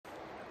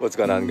What's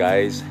going on,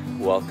 guys?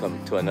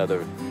 Welcome to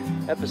another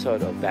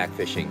episode of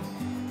BackFishing.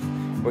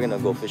 We're gonna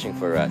go fishing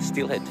for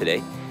steelhead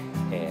today,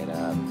 and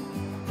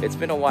it's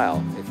been a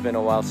while. It's been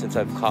a while since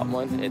I've caught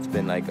one. It's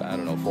been like, I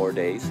don't know, 4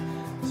 days.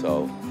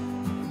 So,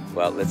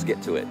 well, let's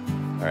get to it.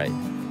 All right.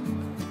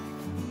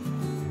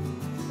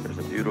 There's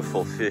a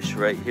beautiful fish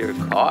right here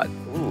caught.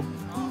 Ooh.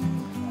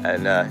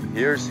 And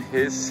here's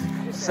his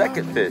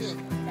second fish.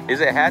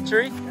 Is it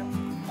hatchery?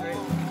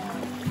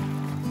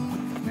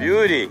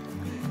 Beauty.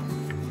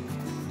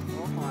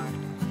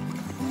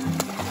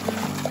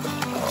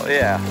 Oh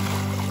yeah.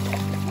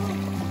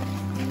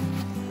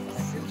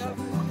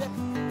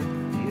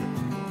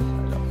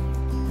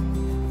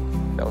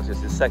 That was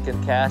just his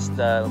second cast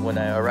when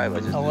I arrived.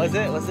 Was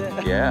it? Was it?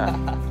 Yeah.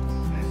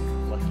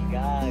 Lucky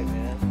guy,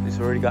 man. He's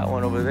already got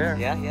one over there.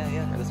 Yeah.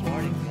 This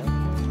morning.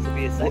 Yeah. This will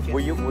be a second. Were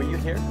you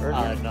here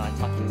earlier? No, I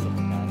talked to some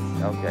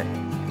guys. Okay.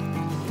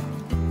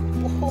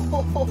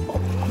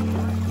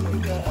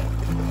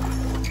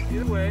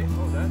 Either way,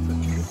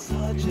 that's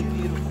such a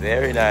beautiful.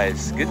 Very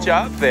nice. Good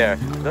job there.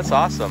 That's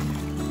awesome.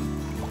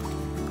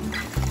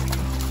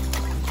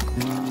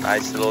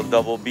 Nice little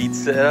double bead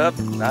setup.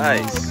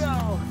 Nice. Oh,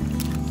 no.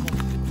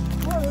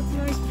 Wow, that's a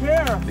nice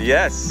pair.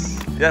 Yes.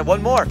 Yeah,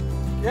 one more.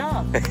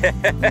 Yeah.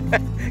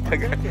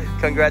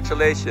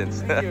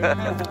 Congratulations. Thank you.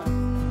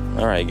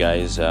 All right,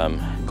 guys.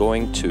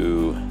 Going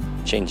to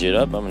change it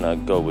up. I'm gonna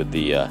go with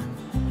the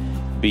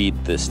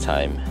bead this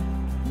time.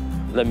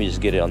 Let me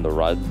just get it on the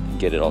rod,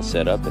 get it all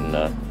set up, and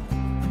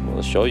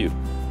we'll show you.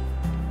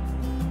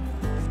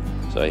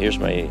 So here's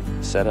my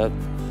setup.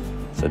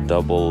 It's a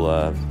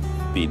double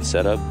bead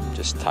setup.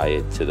 Just tie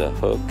it to the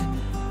hook,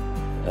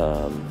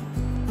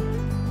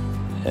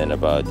 and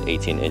about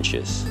 18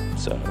 inches.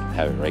 So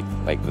have it right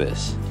like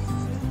this.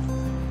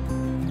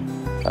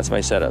 That's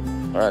my setup.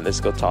 All right, let's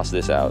go toss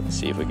this out and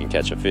see if we can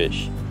catch a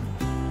fish.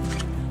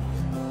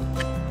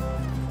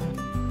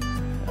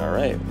 All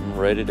right, I'm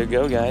ready to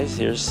go, guys.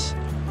 Here's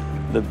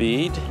the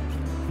bead.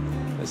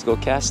 Let's go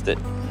cast it.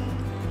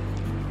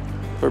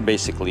 We're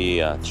basically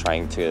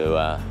trying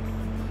to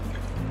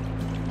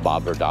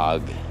bobber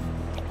dog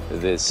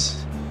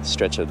this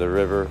stretch of the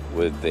river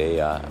with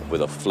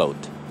a float,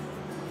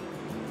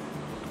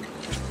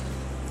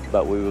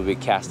 but we will be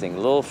casting a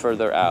little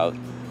further out,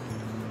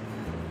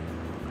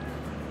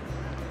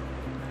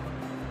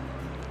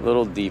 a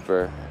little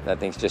deeper. That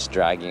thing's just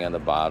dragging on the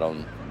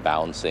bottom,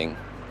 bouncing.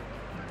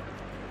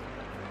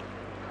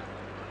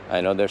 I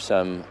know there's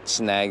some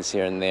snags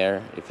here and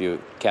there if you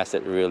cast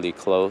it really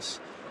close.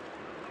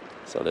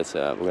 So let's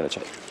we're gonna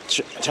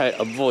try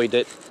to avoid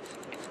it.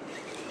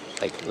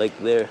 Like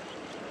there.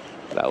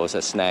 That was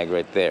a snag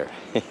right there.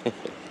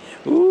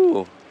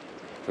 Ooh,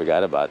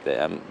 forgot about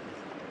that.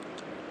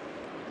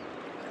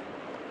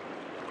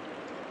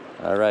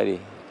 Alrighty,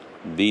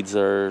 beads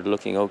are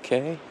looking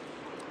okay.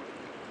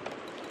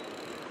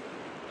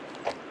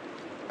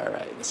 All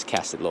right, let's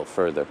cast it a little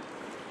further.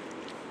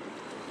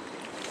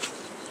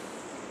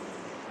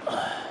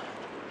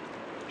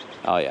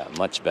 Oh yeah,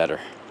 much better.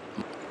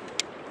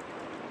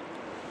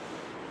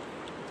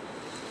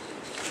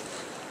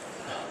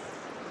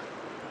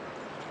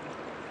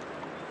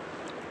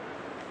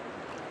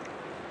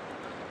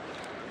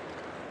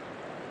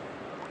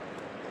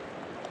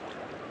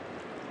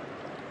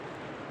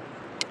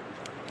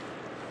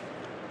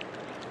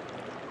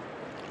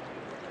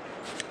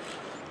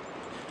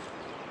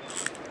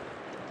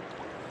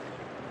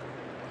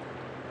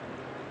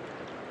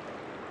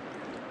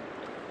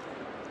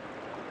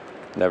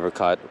 Never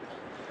caught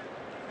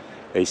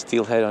a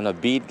steelhead on a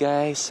bead,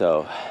 guys,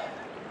 so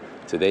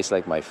today's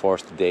like my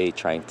 4th day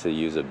trying to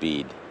use a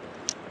bead.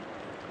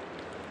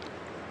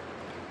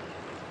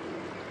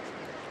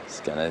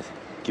 Just gonna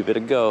give it a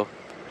go.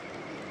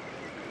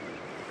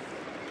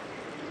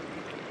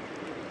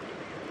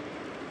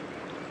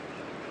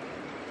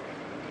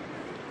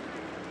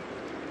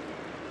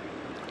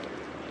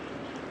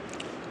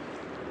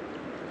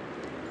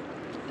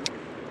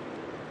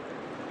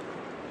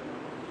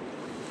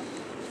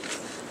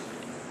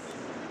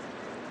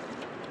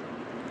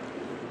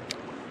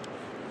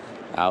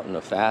 Out in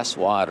the fast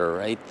water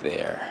right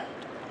there.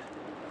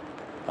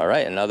 All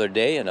right, another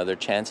day, another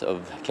chance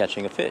of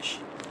catching a fish.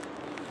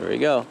 Here we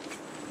go.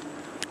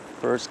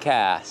 First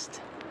cast.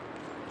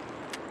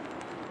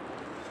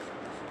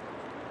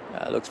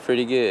 That looks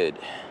pretty good.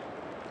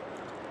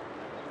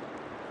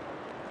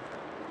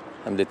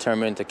 I'm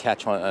determined to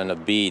catch one on a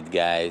bead,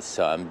 guys,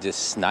 so I'm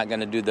just not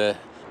gonna do the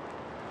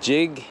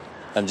jig.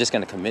 I'm just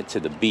gonna commit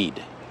to the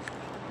bead.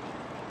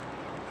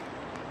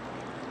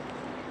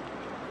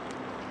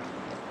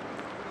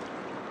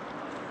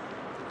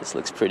 This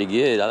looks pretty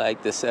good. I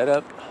like the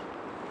setup.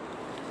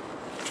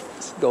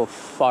 Let's go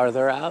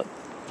farther out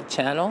the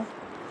channel.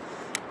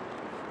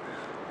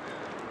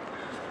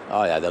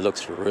 Oh yeah, that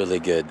looks really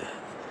good.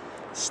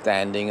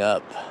 Standing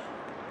up.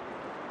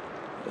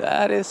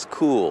 That is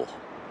cool.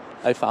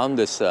 I found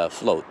this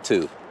float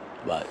too,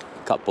 about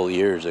a couple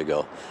years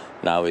ago.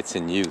 Now it's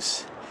in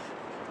use.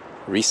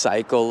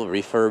 Recycle,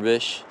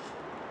 refurbish,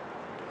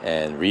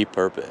 and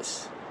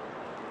repurpose.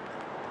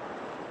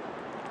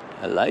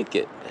 I like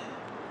it.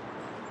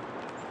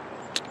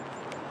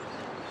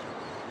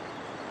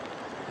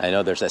 I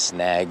know there's a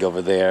snag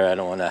over there. I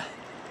don't want to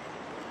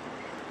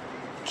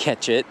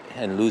catch it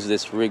and lose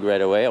this rig right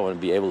away. I want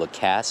to be able to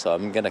cast, so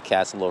I'm going to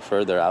cast a little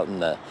further out in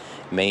the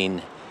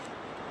main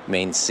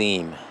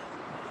seam,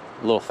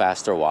 a little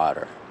faster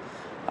water.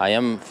 I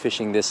am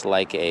fishing this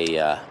like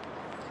a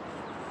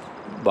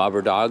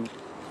bobber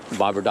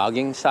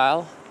dogging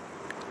style,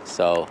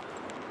 so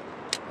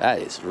that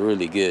is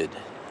really good.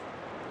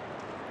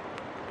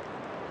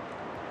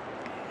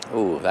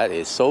 Oh, that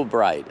is so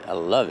bright. I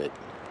love it.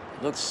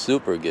 It looks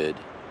super good.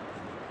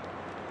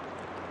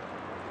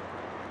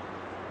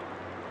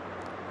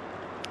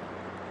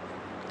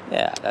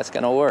 Yeah, that's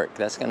gonna work.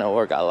 That's gonna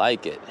work. I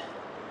like it.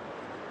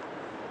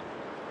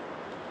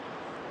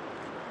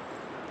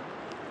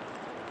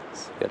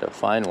 Just gotta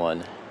find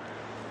one.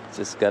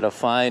 Just gotta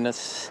find a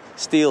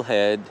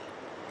steelhead.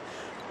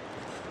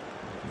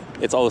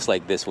 It's always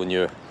like this when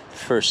you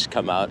first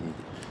come out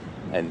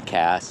and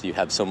cast. You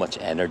have so much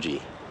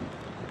energy.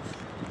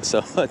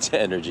 So much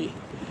energy.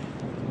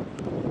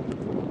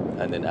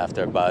 And then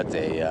after about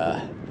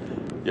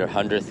your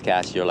 100th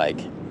cast, you're like,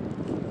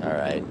 all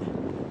right,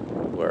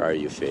 where are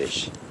you,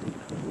 fish?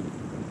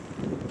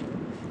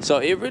 So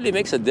it really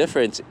makes a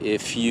difference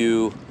if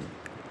you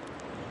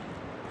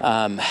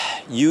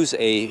use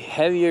a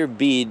heavier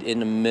bead in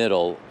the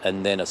middle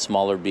and then a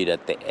smaller bead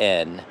at the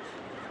end.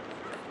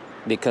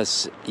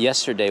 Because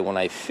yesterday when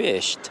I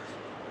fished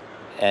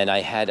and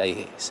I had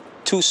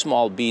two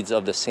small beads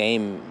of the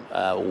same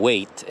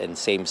weight and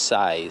same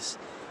size,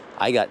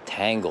 I got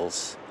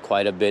tangles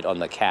quite a bit on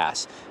the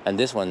cast. And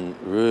this one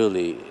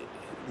really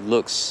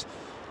looks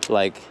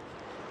like,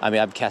 I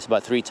mean, I've cast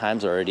about 3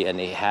 times already and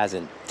it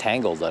hasn't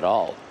tangled at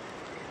all.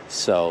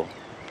 So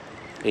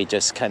it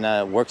just kind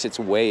of works its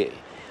way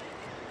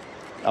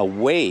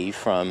away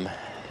from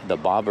the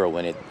bobber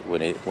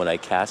when I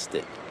cast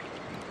it.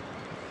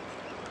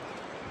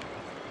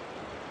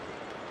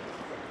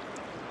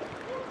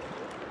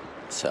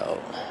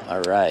 So,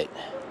 all right.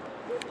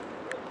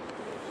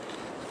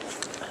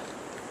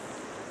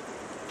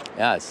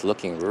 Yeah, it's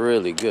looking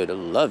really good. I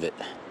love it.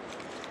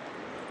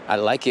 I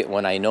like it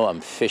when I know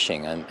I'm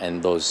fishing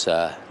and those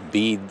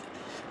bead,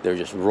 they're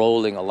just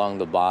rolling along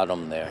the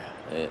bottom there.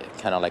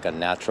 Kind of like a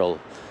natural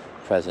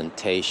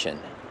presentation.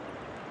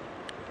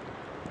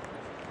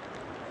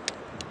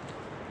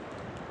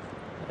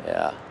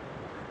 Yeah.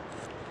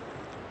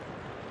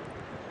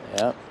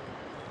 Yep.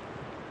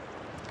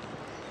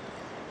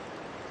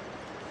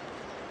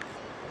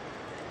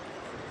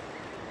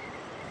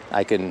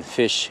 I can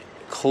fish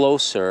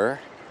closer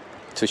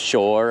to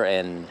shore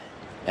and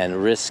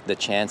risk the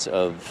chance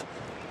of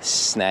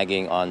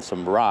snagging on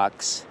some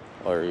rocks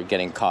or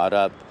getting caught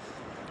up.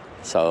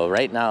 So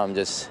right now I'm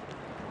just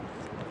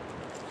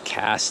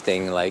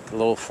casting like a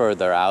little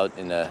further out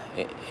in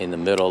the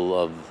middle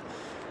of,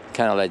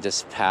 kind of like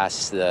just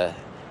past the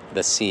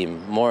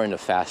seam, more in the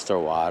faster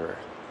water.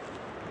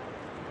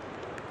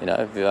 You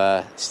know,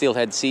 if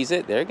steelhead sees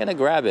it, they're gonna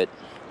grab it.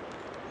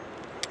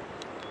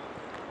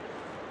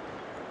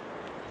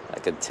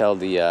 I could tell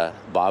the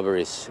bobber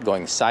is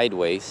going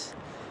sideways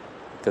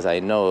because I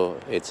know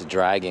it's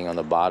dragging on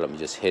the bottom,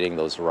 just hitting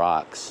those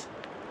rocks.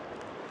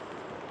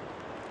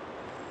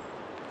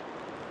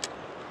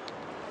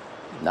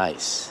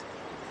 Nice.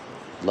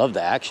 Love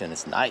the action.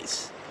 It's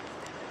nice.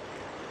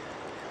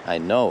 I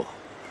know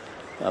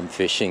I'm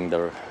fishing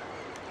the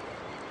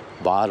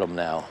bottom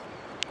now.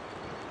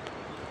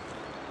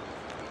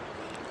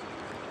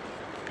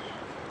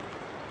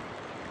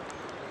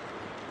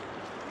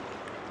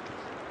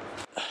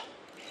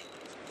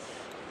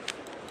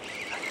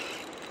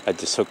 I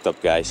just hooked up,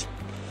 guys.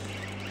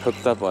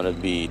 Hooked up on a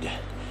bead.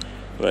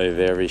 My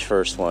very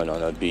first one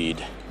on a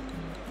bead.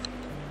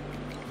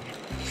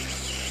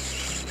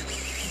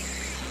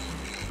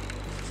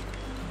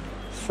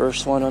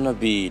 First one on a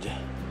bead.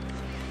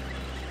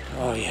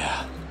 Oh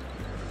yeah.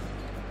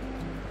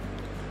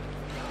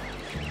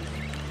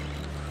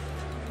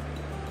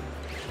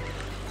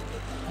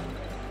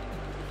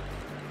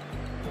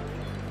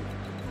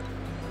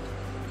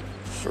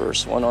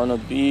 First one on a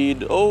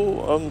bead. Oh,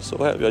 I'm so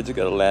happy. I just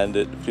gotta land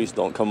it. Please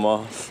don't come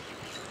off.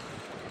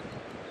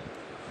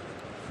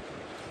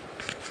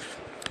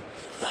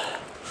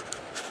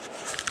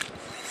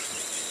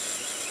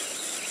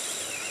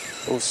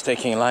 Oh,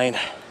 staking line.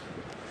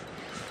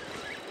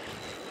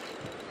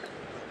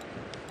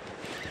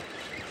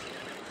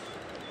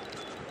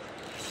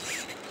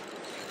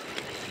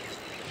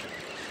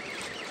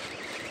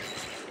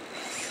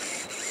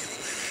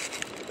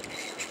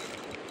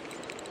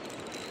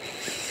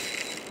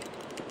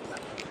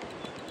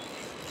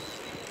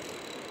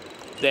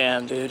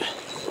 Damn, dude.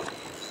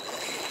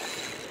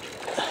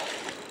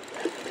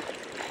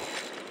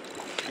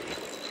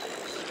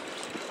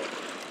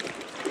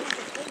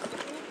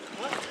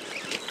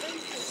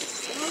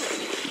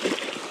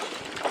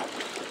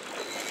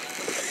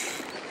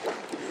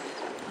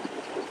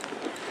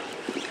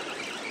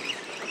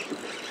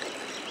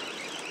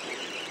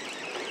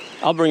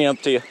 I'll bring it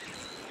up to you.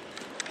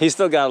 He's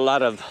still got a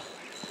lot of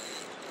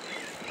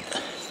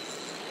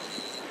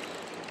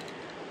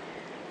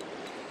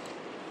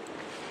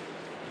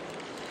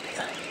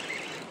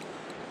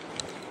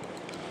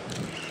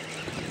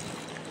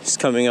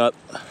coming up.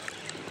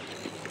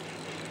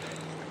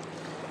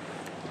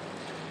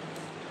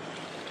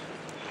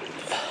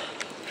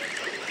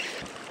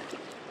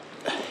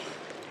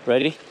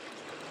 Ready?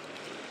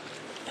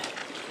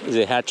 Is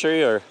it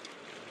hatchery or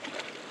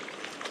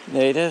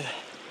native?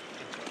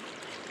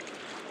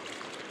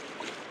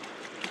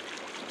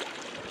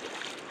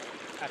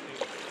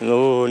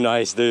 Oh,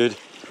 nice, dude.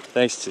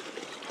 Thanks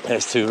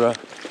to bro.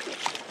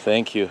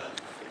 Thank you.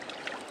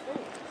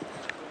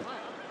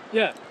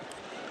 Yeah.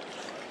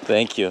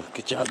 Thank you.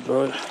 Good job,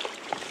 bro.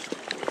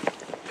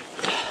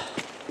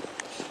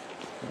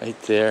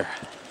 Right there.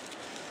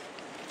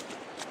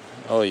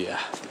 Oh yeah.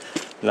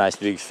 Nice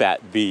big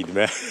fat bead,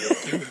 man.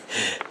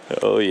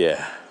 Oh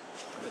yeah.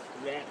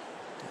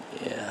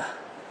 Yeah.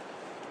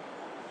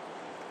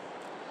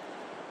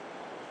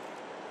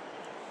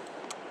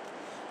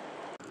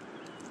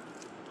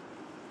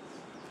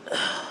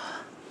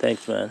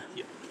 Thanks, man.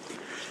 Yeah.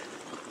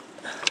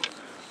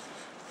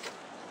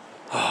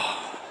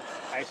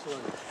 Nice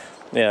one.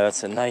 Yeah,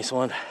 that's a nice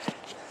one.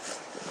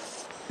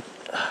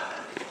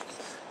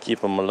 Keep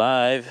them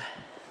alive.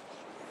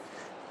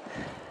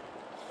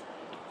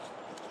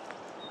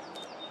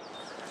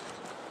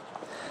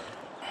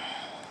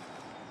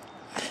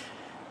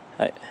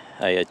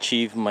 I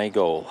achieved my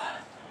goal.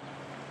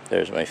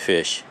 There's my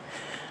fish.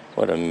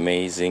 What an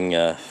amazing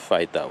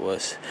fight that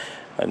was.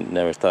 I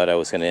never thought I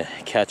was gonna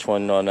catch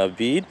one on a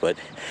bead, but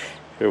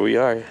here we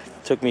are. It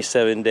took me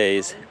 7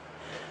 days.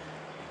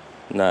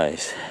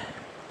 Nice.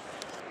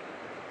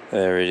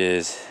 There it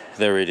is.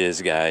 There it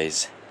is,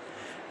 guys.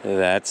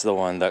 That's the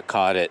one that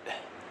caught it.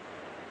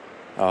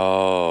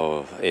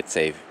 Oh, it's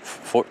a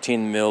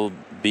 14 mil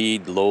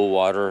bead, low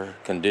water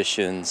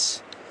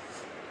conditions.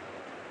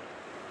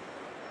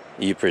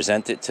 You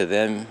present it to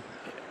them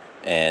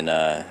and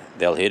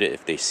they'll hit it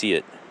if they see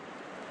it.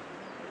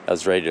 I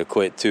was ready to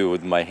quit too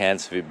with my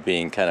hands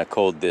being kind of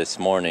cold this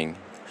morning,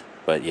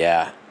 but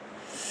yeah.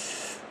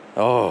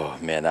 Oh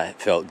man, that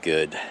felt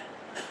good.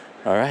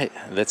 All right,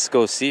 let's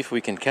go see if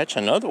we can catch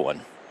another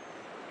one.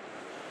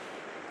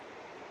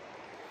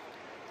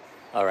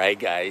 All right,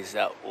 guys,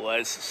 that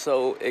was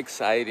so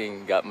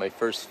exciting. Got my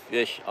first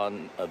fish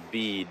on a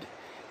bead,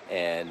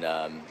 and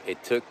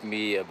it took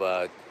me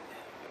about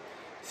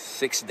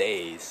 6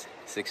 days.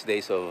 6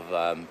 days of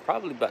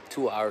probably about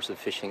 2 hours of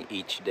fishing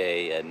each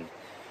day. And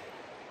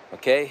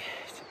okay,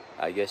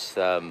 I guess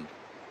that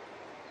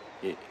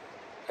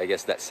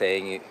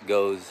saying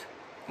goes,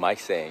 my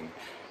saying,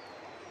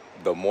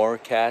 the more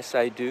casts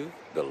I do,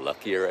 the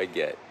luckier I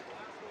get.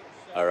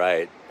 All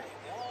right,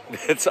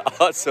 that's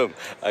awesome.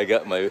 I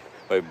got my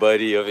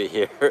buddy over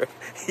here.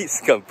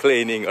 He's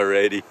complaining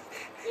already.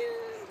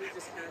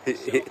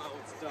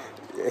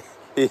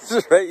 He's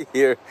right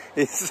here.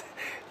 He's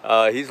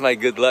my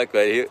good luck,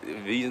 but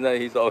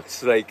he's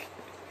always like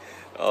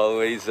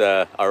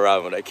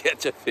around when I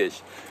catch a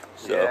fish.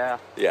 So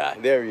yeah,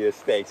 there he is.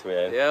 Thanks,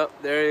 man.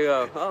 Yep, there you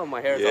go. Oh,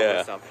 my hair's all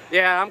messed up.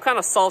 Yeah, I'm kind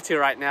of salty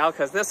right now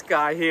because this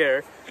guy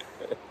here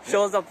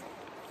shows up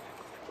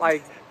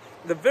like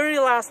the very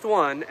last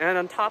one, and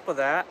on top of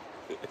that,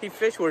 he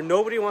fished where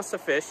nobody wants to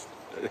fish.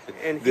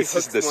 And he this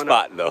is the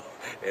spot, though.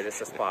 It is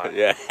the spot.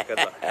 Yeah. Good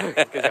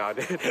luck. Good job,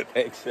 dude.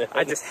 Thanks, man.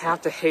 I just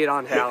have to hate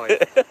on Hallie.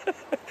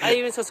 I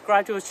even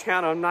subscribed to his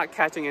channel. I'm not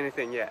catching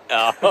anything yet.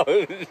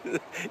 Oh,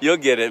 you'll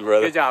get it,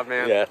 brother. Good job,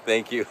 man. Yeah,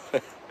 thank you.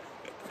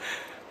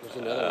 There's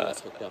another one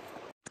that's hooked up.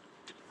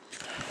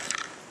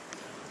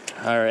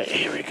 All right,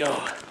 here we go.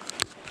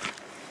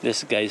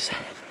 This guy's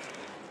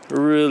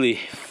really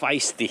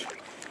feisty.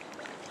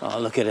 Oh,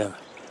 look at him.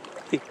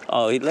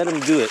 Oh, he let him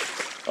do it.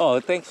 Oh,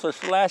 thanks for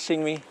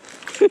flashing me.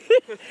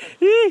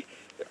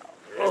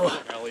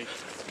 Oh,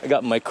 I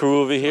got my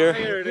crew over here.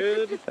 Fire,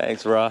 dude.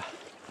 Thanks, Ra.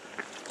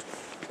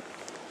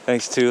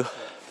 Thanks, too.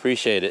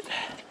 Appreciate it.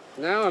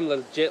 Now I'm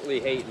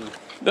legitly hating.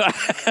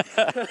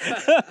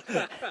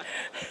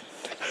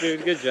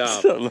 Dude, good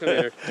job. Come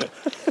here.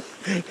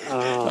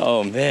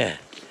 Oh, man.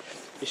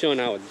 You're showing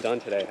how it's done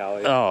today,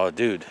 Hallie. Oh,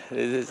 dude.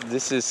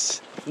 This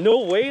is... No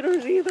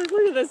waders either.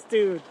 Look at this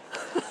dude.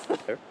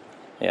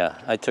 Yeah,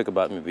 I took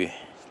about maybe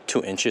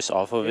 2 inches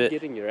off of You're it.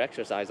 getting your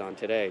exercise on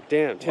today.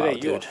 Damn, today Wow,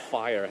 you are dude.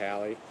 fire,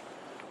 Hallie.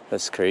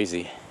 That's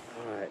crazy.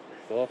 All right.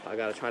 Well, I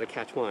gotta try to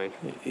catch mine.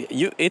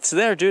 It's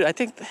there, dude. I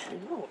think...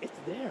 No, it's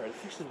there. The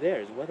fish is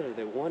there. It's whether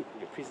they want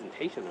your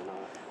presentation or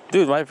not.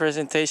 Dude, my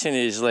presentation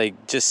is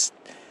like just...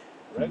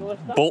 Regular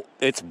stuff?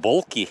 It's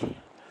bulky.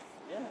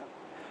 Yeah.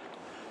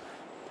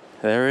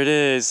 There it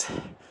is.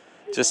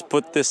 Just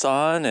put this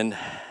on and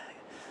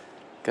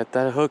got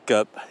that hook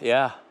up.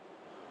 Yeah.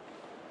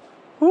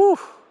 Woo.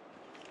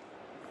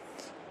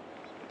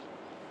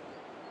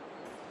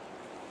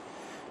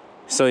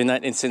 So in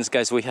that instance,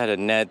 guys, we had a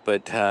net,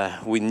 but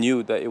we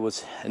knew that it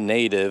was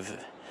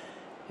native,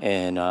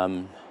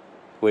 and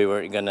we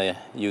weren't gonna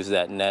use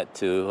that net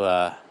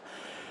to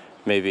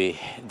maybe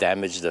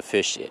damage the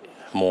fish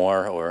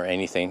more or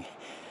anything,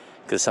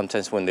 because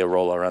sometimes when they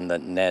roll around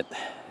that net,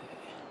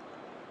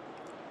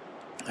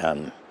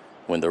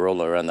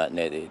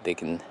 they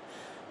can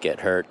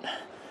get hurt,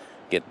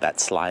 get that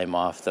slime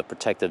off, the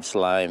protective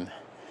slime.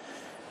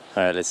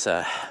 All right, let's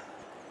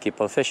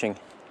keep on fishing.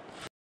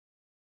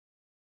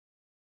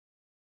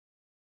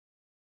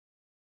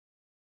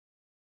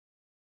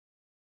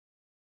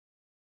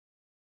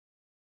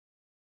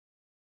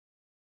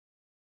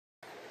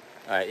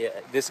 All right, yeah,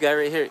 this guy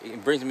right here, he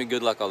brings me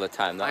good luck all the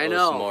time. That I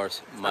know.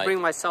 Was more I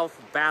bring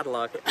myself bad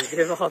luck and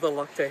give all the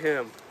luck to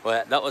him.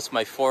 Well, that was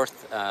my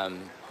fourth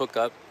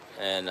hookup,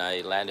 and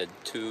I landed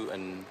 2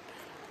 and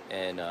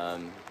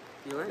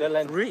you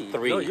landed three.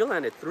 No, you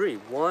landed 3.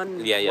 One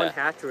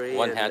hatchery.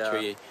 One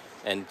hatchery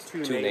and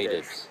 2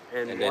 natives.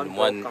 And then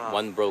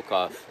one broke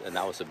off, and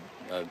that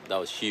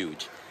was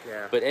huge.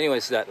 Yeah. But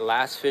anyways, that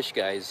last fish,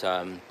 guys,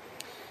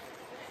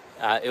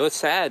 it was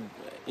sad.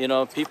 You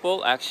know,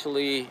 people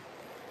actually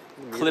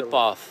clip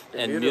off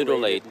and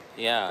mutilate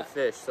the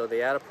fish. So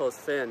the adipose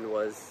fin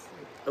was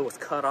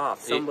cut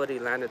off. Somebody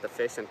landed the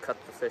fish and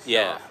cut the fish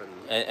off.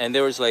 And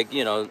there was, like,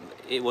 you know,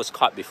 it was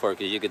caught before,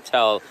 because you could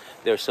tell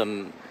there's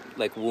some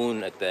like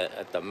wound at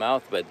the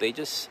mouth, but they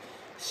just,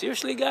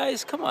 seriously,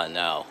 guys, come on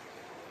now,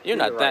 you're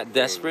not that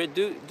desperate.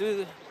 Do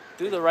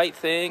the right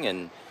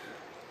thing,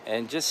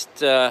 and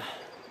just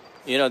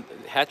you know,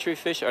 hatchery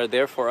fish are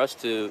there for us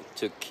to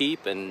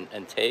keep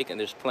and take, and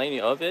there's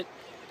plenty of it.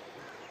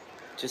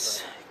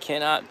 Just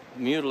cannot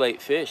mutilate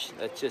fish.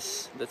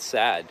 That's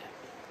sad.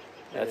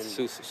 That's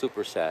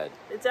super sad.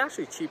 It's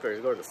actually cheaper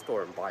to go to the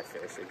store and buy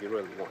fish if you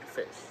really want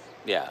fish.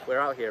 Yeah. We're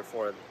out here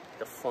for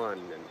the fun,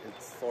 and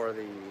it's for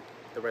the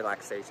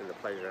relaxation, the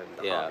pleasure, and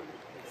the hobby.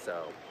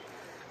 So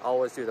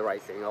always do the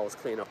right thing. Always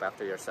clean up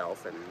after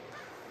yourself, and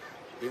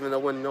even though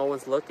when no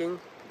one's looking,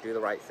 do the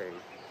right thing.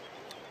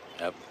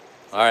 Yep.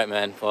 All right,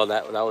 man. Well,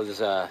 that was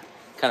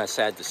kind of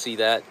sad to see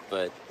that,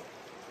 but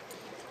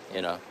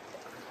you know,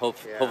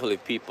 hopefully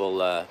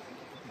people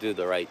do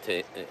the right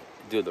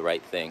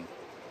thing.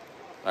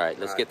 All right,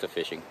 let's get to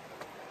fishing.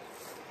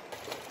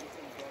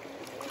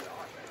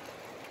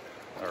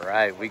 All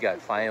right, we got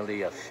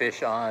finally a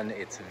fish on.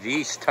 It's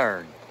V's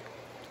turn.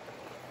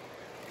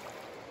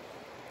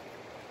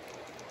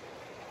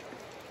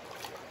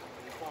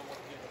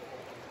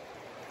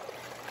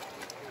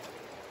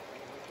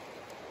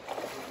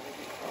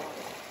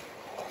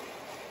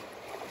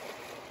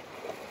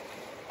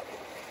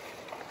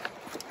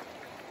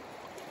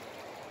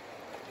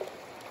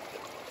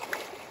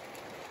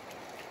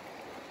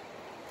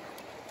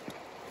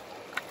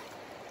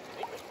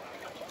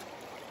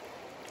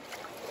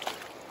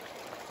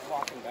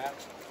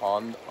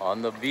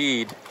 On the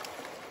bead.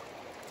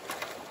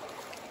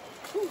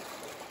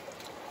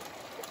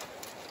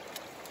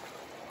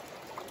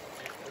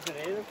 Is it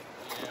native?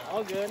 Yeah.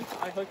 All good.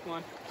 I hooked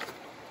one.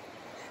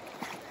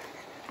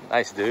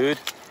 Nice, dude.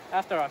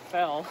 After I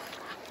fell.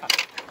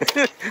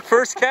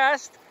 First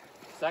cast?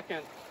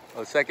 Second.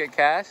 Oh, second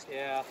cast?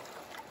 Yeah.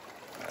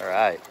 All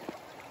right.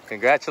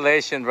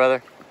 Congratulations,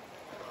 brother.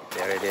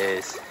 There it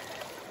is.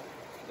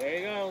 There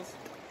he goes.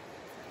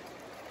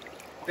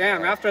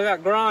 Damn, after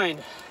that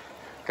grind.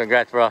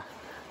 Congrats, bro.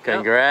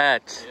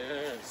 Congrats.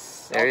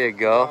 Yes. There you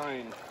go.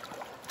 Grind.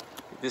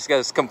 This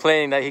guy's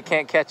complaining that he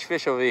can't catch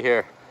fish over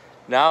here.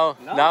 Now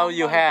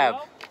you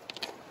have.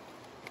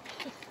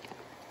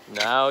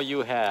 Now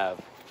you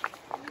have.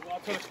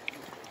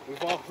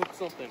 We've all hooked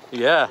something.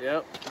 Yeah.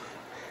 Yep.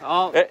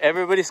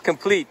 Everybody's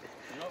complete.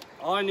 Yep.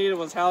 All I needed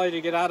was Hallie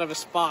to get out of his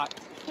spot.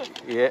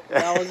 Yeah.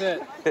 That was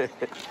it.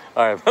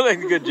 All right, brother.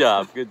 Good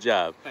job. Good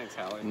job. Thanks,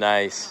 Hallie.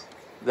 Nice.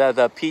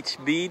 The peach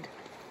bead?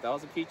 That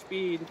was a peach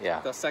bead. Yeah.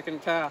 The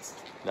second cast.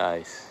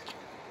 Nice.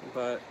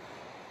 But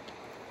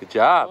good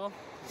job.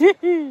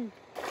 Well.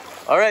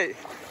 All right.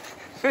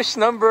 Fish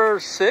number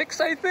 6,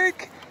 I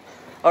think.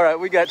 All right,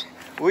 we got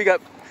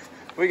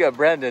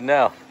Brandon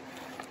now.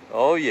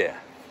 Oh yeah.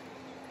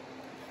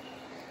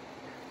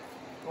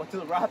 Go to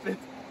the rapid.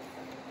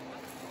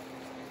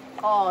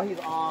 Oh, he's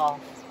off.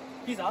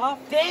 He's off?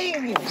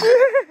 Dang!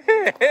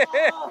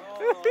 Oh,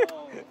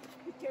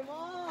 he came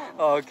off.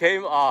 Oh, it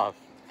came off.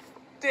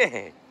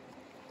 Dang.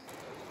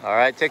 All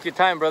right, take your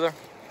time, brother.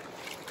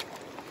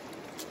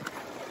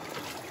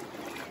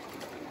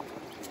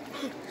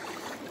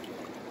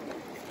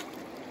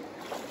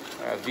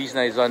 All right,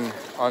 Vizna is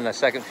on the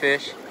second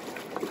fish.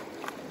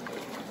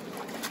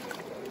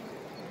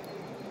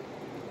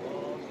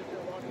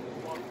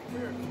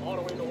 All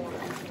the way to water.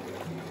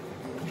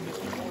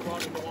 Just keep on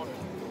rod in the water.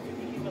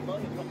 Keep the boat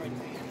and come right to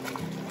you.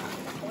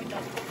 Point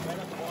that right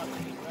on the water.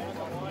 Right on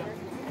the water.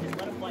 Just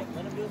let him fight.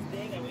 Let him do his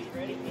thing. And when he's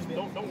ready, keep it.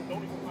 Don't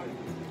even fight it.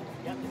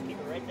 Yeah, just keep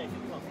it right there. Just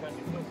come scratch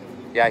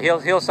it. Yeah,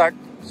 he'll start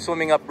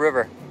swimming up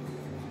river.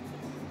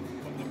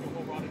 But just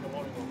go rod in the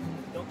water though.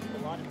 Don't keep the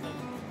rod in the water.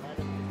 Let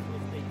him do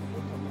his thing.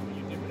 When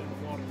you dip it in the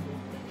water,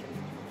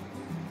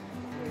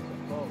 there's a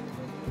boat.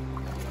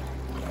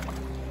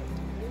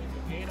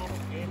 Gain on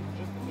him, gain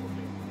just a little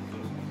bit.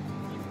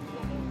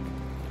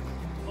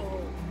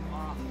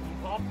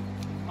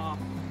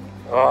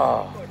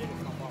 Oh. Or did it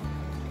come off?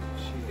 I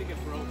think it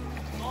broke.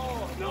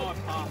 Oh, no, it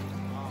popped.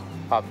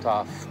 Popped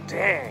off.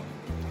 Dang.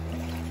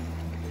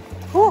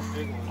 Whew.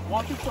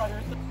 Watch your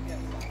side.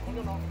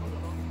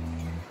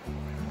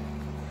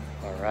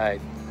 All right.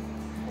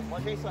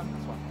 One day, son.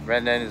 This one.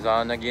 Brendan is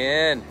on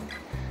again.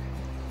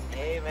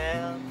 Hey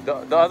man.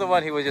 The other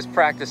one, he was just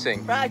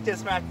practicing.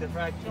 Practice. Yeah.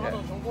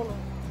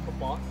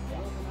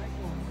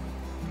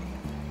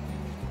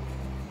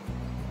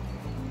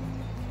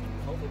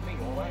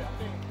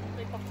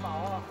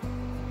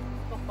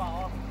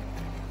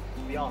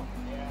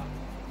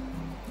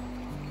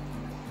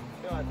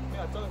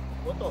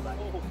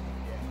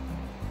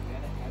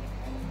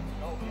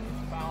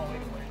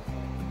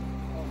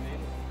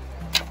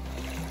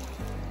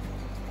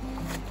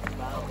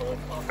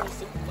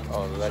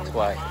 Oh, that's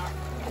why.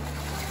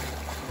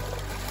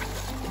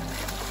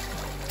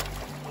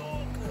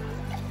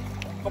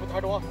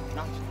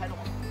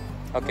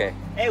 Okay.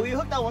 Hey, we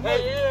hooked that one.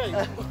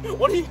 Yeah.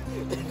 What are you?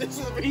 This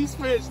is a beast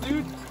fish,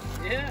 dude.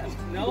 Yeah.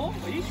 No?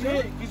 Are you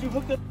sure? Because you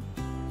hooked it.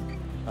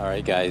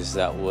 Alright guys,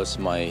 that was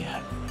my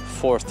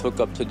 4th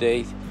hookup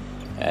today.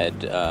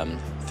 Had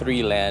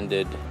 3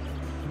 landed.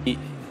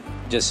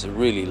 Just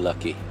really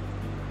lucky.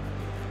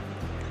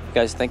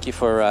 Guys, thank you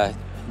for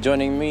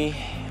joining me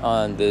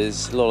on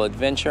this little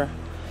adventure.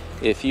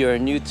 If you're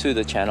new to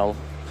the channel,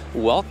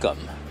 welcome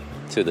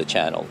to the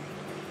channel.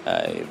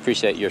 I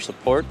appreciate your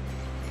support.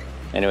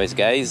 Anyways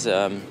guys,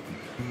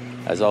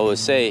 as I always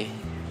say,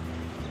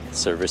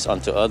 service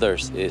unto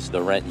others is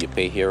the rent you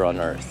pay here on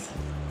earth.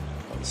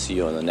 I'll see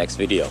you on the next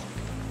video.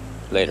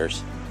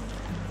 Laters.